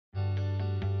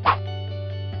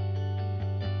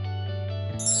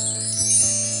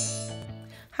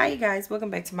Hi you guys,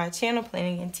 welcome back to my channel,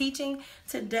 Planning and Teaching.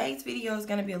 Today's video is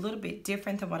going to be a little bit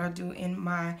different than what I do in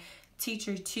my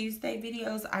Teacher Tuesday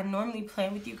videos. I normally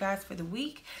plan with you guys for the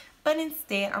week, but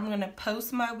instead I'm going to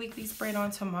post my weekly spread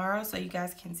on tomorrow so you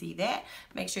guys can see that.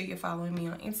 Make sure you're following me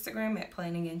on Instagram at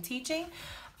Planning and Teaching.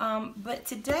 But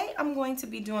today I'm going to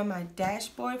be doing my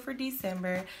dashboard for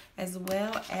December as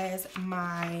well as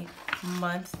my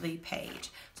monthly page.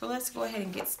 So let's go ahead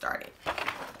and get started.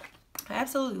 I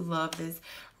absolutely love this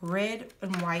red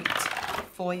and white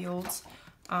foiled,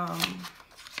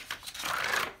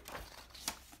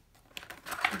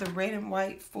 the red and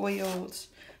white foiled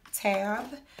tab.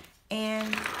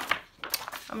 And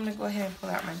I'm going to go ahead and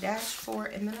pull out my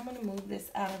dashboard, and then I'm going to move this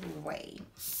out of the way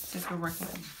since we're working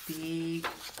a big.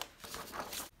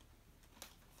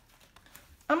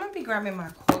 I'm going to be grabbing my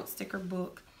quote sticker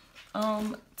book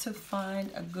to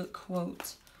find a good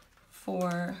quote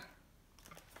for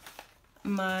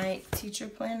my teacher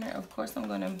planner. Of course, I'm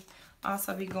going to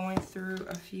also be going through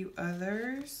a few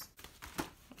others.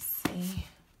 Let's see.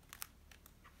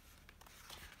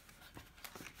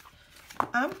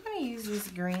 I'm going to use this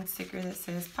green sticker that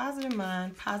says positive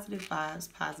mind, positive vibes,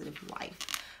 positive life.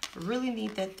 I really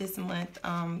need that this month.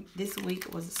 This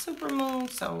week was a super moon,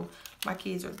 so my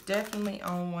kids are definitely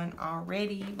on one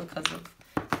already because of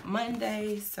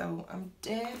Monday. So I'm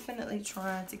definitely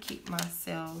trying to keep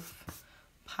myself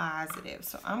positive.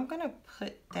 So I'm going to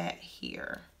put that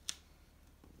here.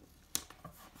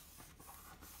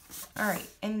 All right,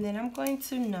 and then I'm going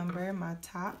to number my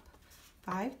top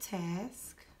 5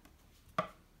 tasks.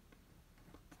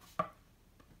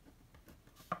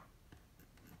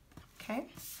 Okay,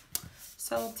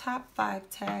 so top 5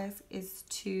 tasks is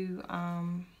to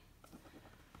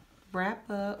wrap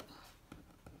up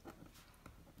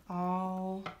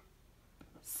all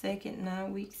second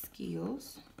 9-week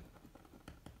skills.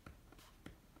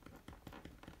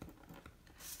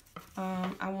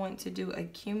 I want to do a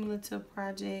cumulative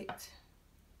project.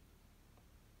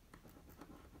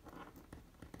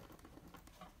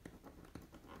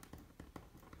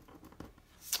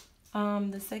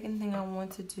 The second thing I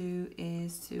want to do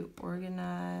is to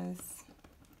organize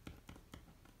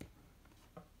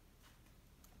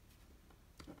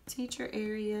teacher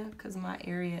area, because my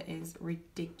area is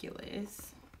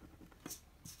ridiculous.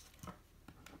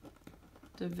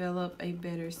 Develop a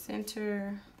better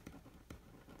center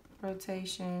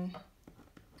rotation.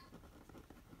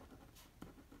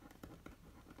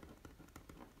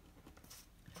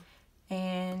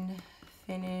 And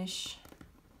finish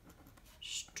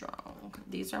strong.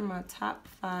 These are my top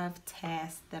 5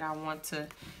 tasks that I want to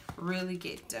really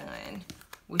get done,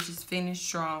 which is finish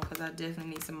strong, because I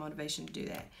definitely need some motivation to do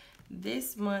that.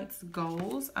 This month's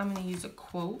goals, I'm going to use a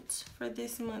quote for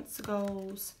this month's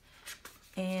goals,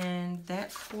 and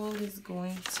that quote is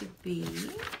going to be,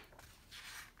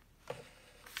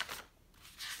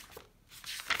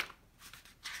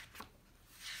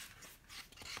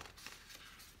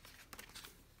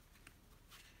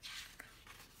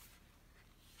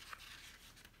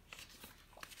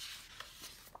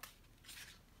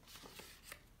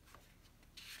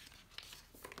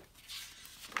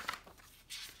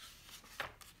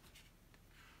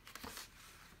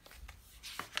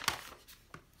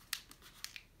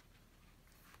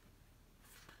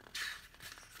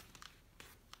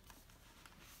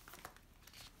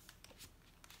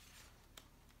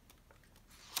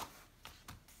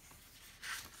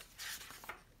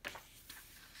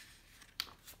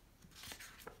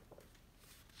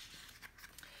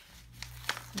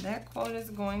 that quote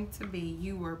is going to be,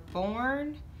 you were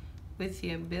born with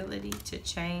the ability to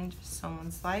change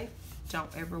someone's life.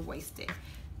 Don't ever waste it.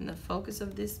 And the focus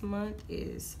of this month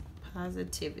is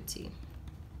positivity.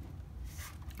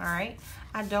 All right.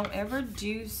 I don't ever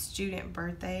do student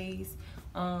birthdays.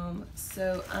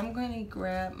 So I'm going to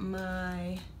grab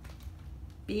my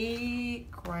big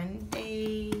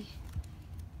Grande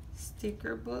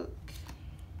sticker book.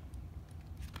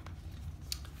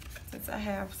 Since I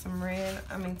have some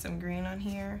some green on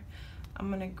here, I'm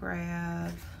gonna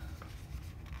grab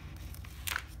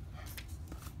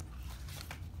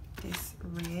this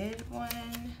red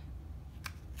one.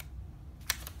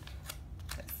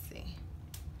 Let's see.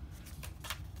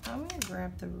 I'm gonna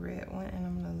grab the red one and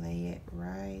I'm gonna lay it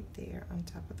right there on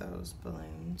top of those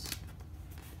balloons.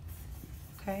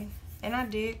 Okay, and I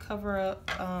did cover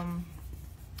up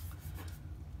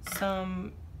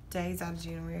some days out of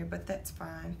January, but that's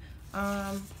fine.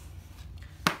 I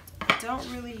don't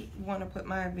really want to put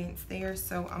my events there,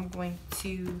 so I'm going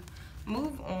to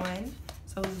move on.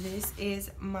 So this is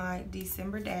my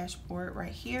December dashboard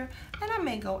right here, and I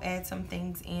may go add some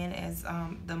things in as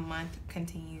the month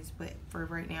continues, but for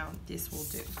right now this will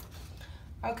do.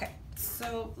 Okay,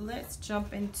 so let's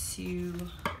jump into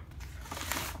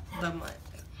the month.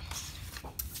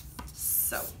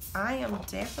 So I am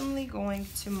definitely going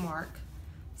to mark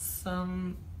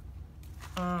some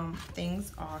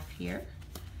things off here.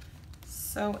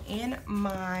 So in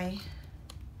my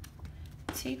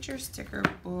teacher sticker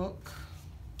book,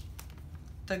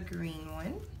 the green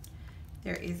one,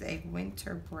 there is a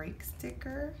winter break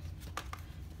sticker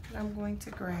that I'm going to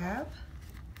grab.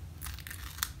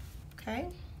 Okay,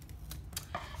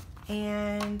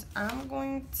 and I'm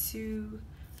going to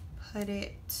put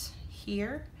it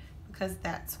here because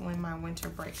that's when my winter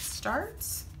break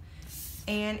starts.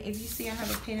 And if you see I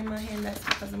have a pen in my hand, that's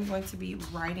because I'm going to be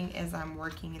writing as I'm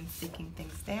working and sticking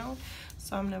things down.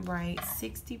 So I'm going to write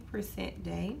 60%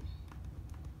 day.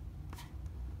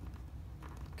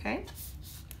 Okay.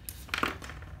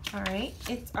 All right.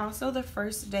 It's also the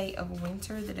first day of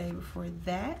winter, the day before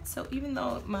that. So even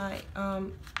though my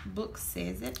book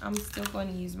says it, I'm still going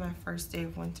to use my first day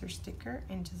of winter sticker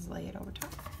and just lay it over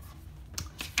top.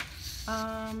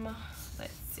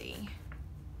 Let's see.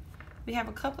 We have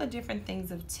a couple of different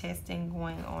things of testing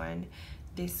going on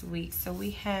this week. So we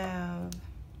have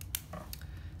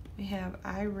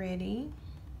iReady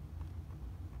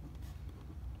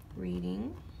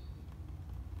reading,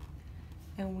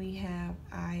 and we have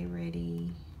iReady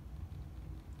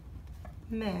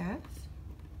math.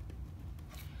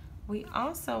 We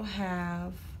also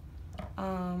have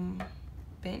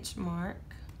benchmark,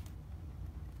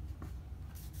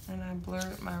 and I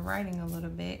blurred my writing a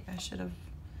little bit. I should have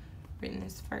written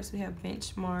this first. We have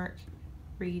benchmark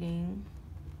reading.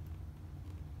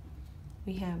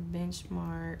 We have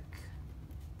benchmark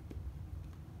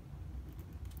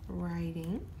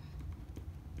writing.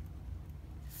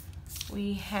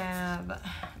 We have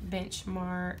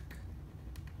benchmark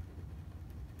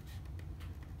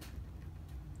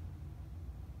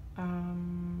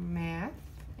math,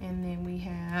 and then we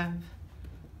have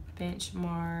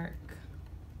benchmark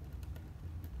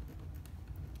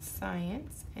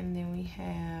science, and then we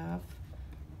have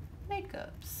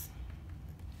makeups.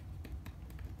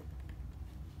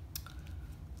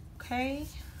 Okay.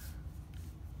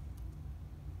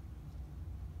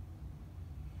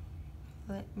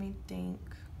 Let me think.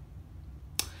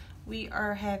 We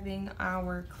are having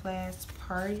our class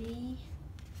party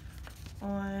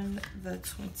on the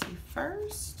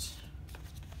 21st.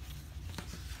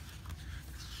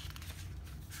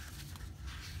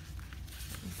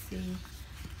 Let me see.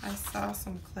 I saw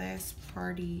some class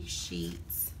party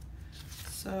sheets,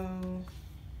 so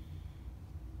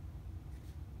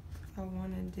I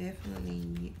want to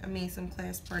definitely, some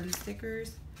class party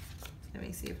stickers. Let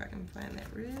me see if I can find that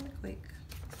really quick.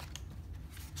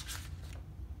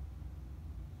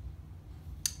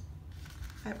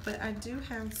 But I do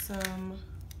have some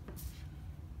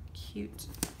cute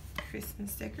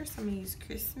Christmas stickers. I'm going to use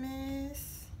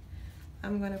Christmas.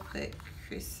 I'm going to put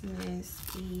Christmas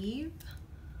Eve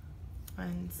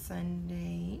on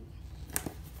Sunday.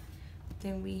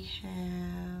 Then we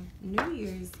have New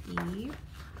Year's Eve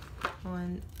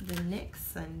on the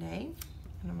next Sunday.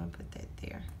 And I'm going to put that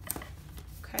there.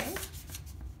 Okay.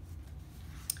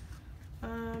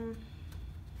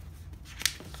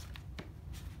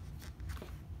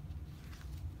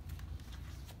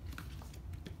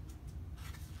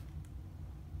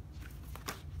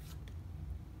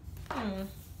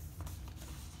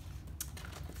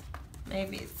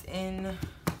 Maybe it's in,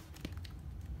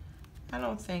 I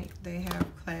don't think they have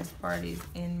class parties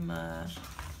in my,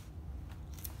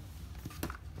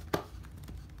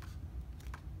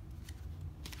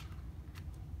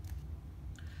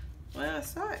 well, I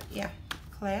saw it, yeah,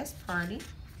 class party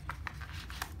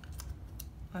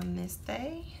on this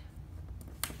day.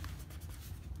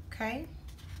 Okay.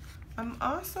 I'm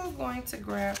also going to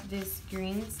grab this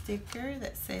green sticker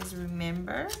that says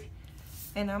remember,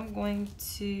 and I'm going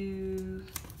to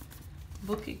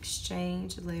book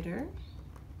exchange letter.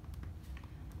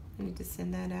 I need to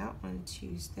send that out on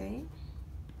Tuesday.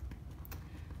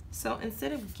 So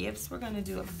instead of gifts, we're going to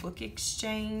do a book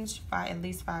exchange by at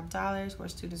least $5 where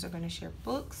students are going to share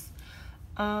books.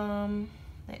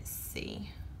 Let's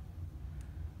see.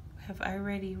 We have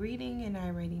iReady reading and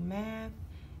iReady math.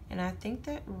 And I think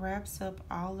that wraps up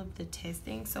all of the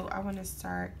testing. So I want to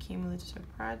start cumulative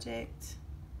project.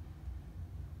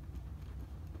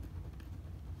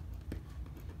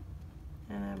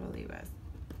 And I believe I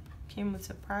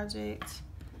cumulative project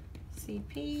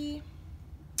CP.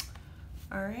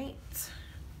 All right.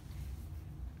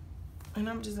 And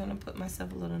I'm just gonna put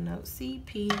myself a little note,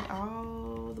 CP,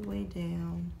 all the way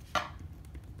down.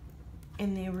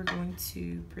 And then we're going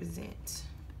to present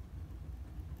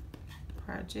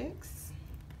projects.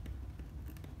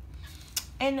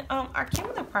 And our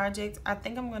cumulative projects, I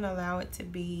think I'm gonna allow it to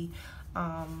be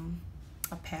a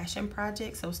passion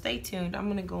project. So stay tuned. I'm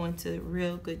gonna go into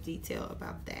real good detail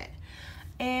about that.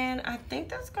 And I think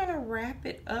that's gonna wrap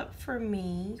it up for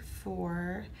me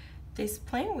for this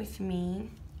Plan With Me.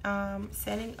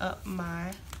 Setting up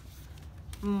my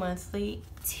monthly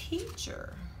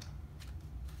teacher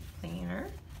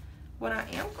planner. What I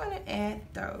am going to add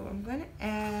though, I'm going to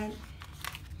add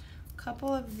a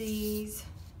couple of these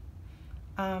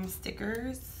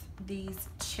stickers, these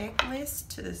checklists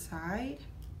to the side.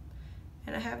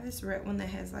 And I have this red one that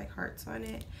has like hearts on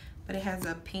it, but it has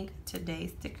a pink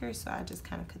today sticker, so I just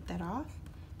kind of cut that off.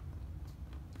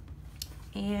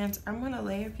 And I'm going to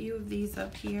lay a few of these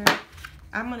up here.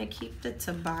 I'm going to keep the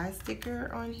to buy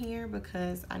sticker on here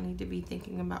because I need to be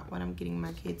thinking about what I'm getting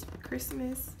my kids for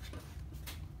Christmas.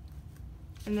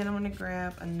 And then I'm going to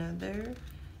grab another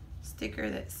sticker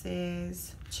that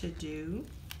says to do.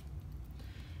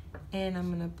 And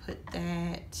I'm going to put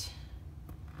that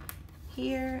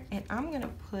here. And I'm going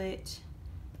to put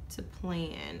to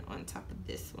plan on top of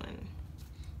this one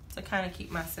to kind of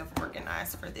keep myself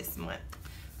organized for this month.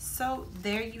 So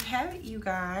there you have it, you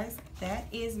guys. That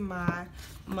is my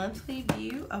monthly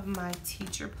view of my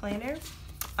teacher planner.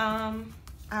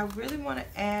 I really want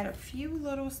to add a few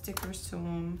little stickers to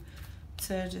them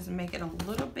to just make it a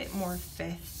little bit more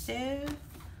festive.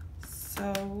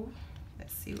 So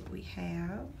let's see what we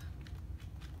have.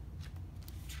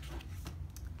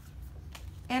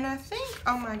 And I think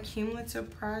on my cumulative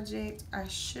project, I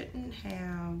shouldn't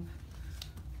have.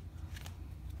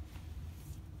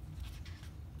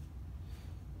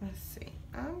 Let's see,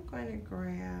 I'm going to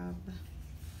grab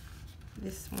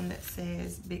this one that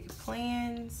says Big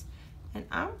Plans, and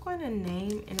I'm going to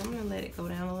name, and I'm going to let it go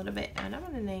down a little bit, and I'm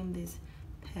going to name this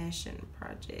Passion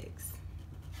Projects.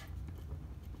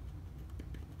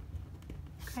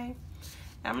 Okay,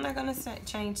 I'm not going to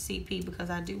change CP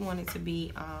because I do want it to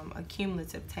be a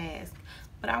cumulative task,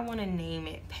 but I want to name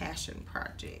it Passion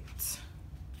Project.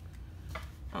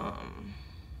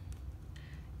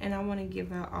 And I want to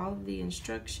give out all of the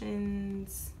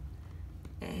instructions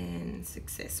and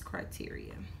success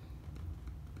criteria.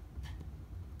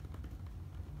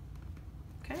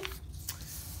 Okay.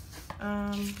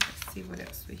 Let's see what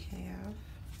else we have.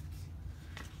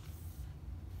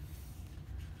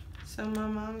 So my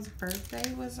mom's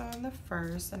birthday was on the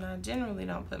 1st, and I generally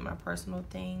don't put my personal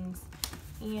things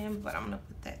in, but I'm gonna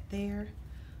put that there.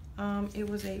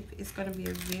 It's gonna be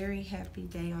a very happy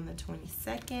day on the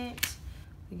 22nd.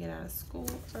 We get out of school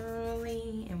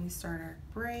early and we start our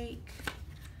break.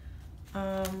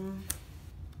 I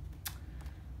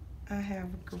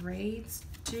have grades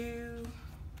due,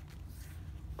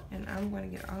 and I'm going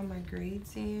to get all my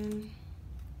grades in.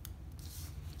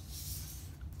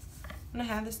 I'm going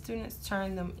to have the students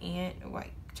turn them in, and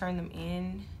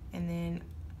then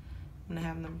I'm going to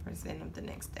have them present them the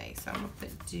next day. So I'm going to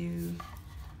put due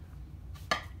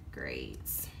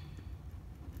grades.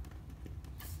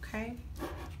 Okay,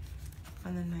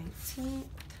 on the 19th.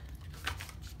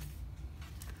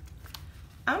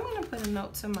 I'm going to put a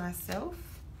note to myself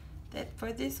that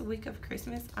for this week of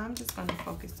Christmas, I'm just going to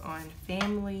focus on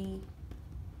family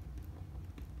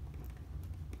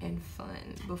and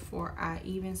fun before I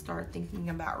even start thinking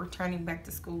about returning back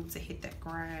to school to hit that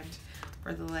grind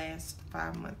for the last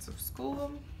 5 months of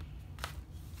school.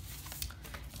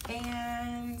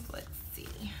 And let's see.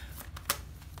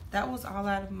 That was all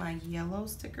out of my yellow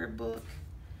sticker book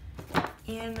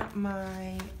and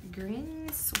my green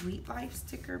Sweet Life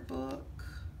sticker book.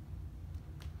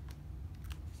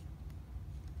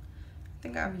 I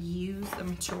think I've used the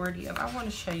majority of, I want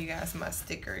to show you guys my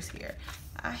stickers here.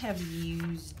 I have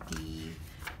used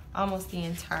almost the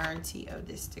entirety of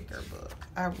this sticker book.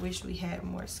 I wish we had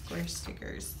more square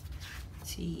stickers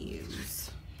to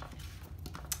use.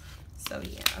 So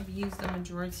yeah, I've used the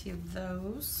majority of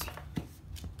those.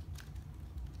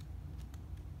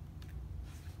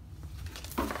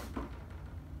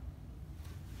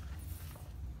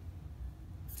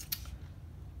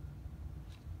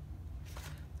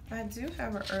 I do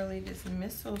have an early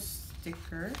dismissal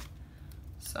sticker,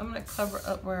 so I'm going to cover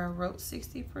up where I wrote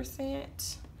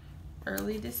 60%.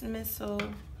 Early dismissal,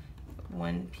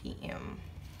 1 p.m.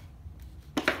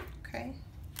 Okay.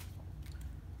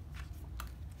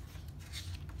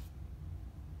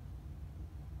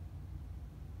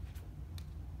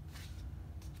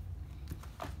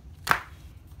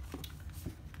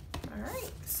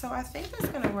 so I think that's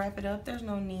going to wrap it up. There's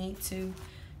no need to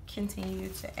continue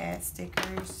to add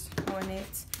stickers on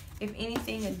it. If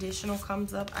anything additional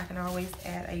comes up, I can always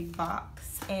add a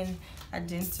box and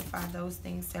identify those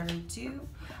things that are due.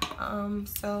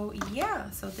 So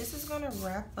yeah, so this is going to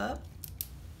wrap up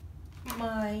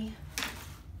my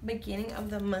beginning of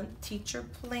the month teacher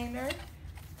planner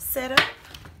setup.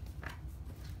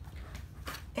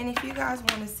 And if you guys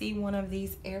want to see one of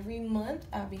these every month,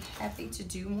 I'll be happy to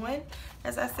do one.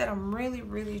 As I said, I'm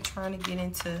really trying to get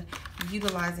into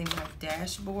utilizing my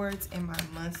dashboards and my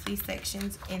monthly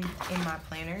sections in my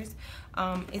planners.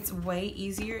 It's way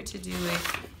easier to do it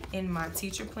in my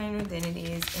teacher planner than it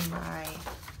is in my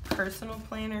personal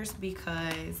planners,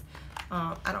 because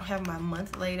I don't have my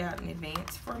month laid out in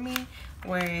advance for me.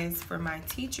 Whereas for my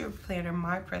teacher planner,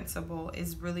 my principal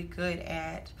is really good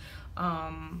at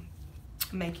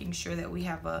making sure that we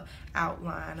have a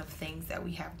outline of things that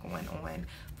we have going on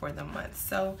for the month.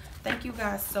 So thank you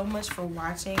guys so much for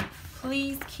watching.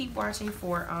 Please keep watching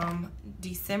for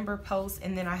December posts,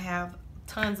 and then I have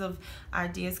tons of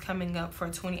ideas coming up for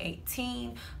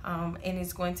 2018, and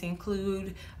it's going to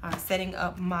include setting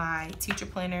up my teacher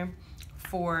planner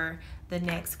for the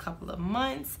next couple of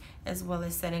months, as well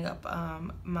as setting up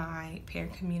my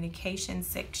parent communication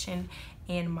section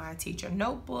in my teacher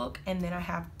notebook. And then I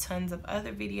have tons of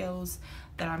other videos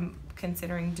that I'm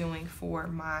considering doing for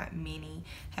my mini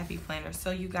happy planner.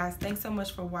 So you guys, thanks so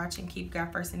much for watching. Keep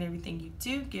God first in everything you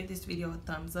do. Give this video a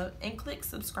thumbs up and click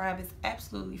subscribe. It's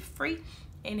absolutely free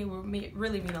and it will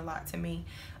really mean a lot to me.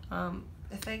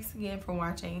 Thanks again for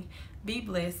watching. Be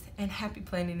blessed and happy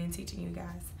planning and teaching, you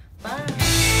guys.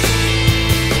 Bye.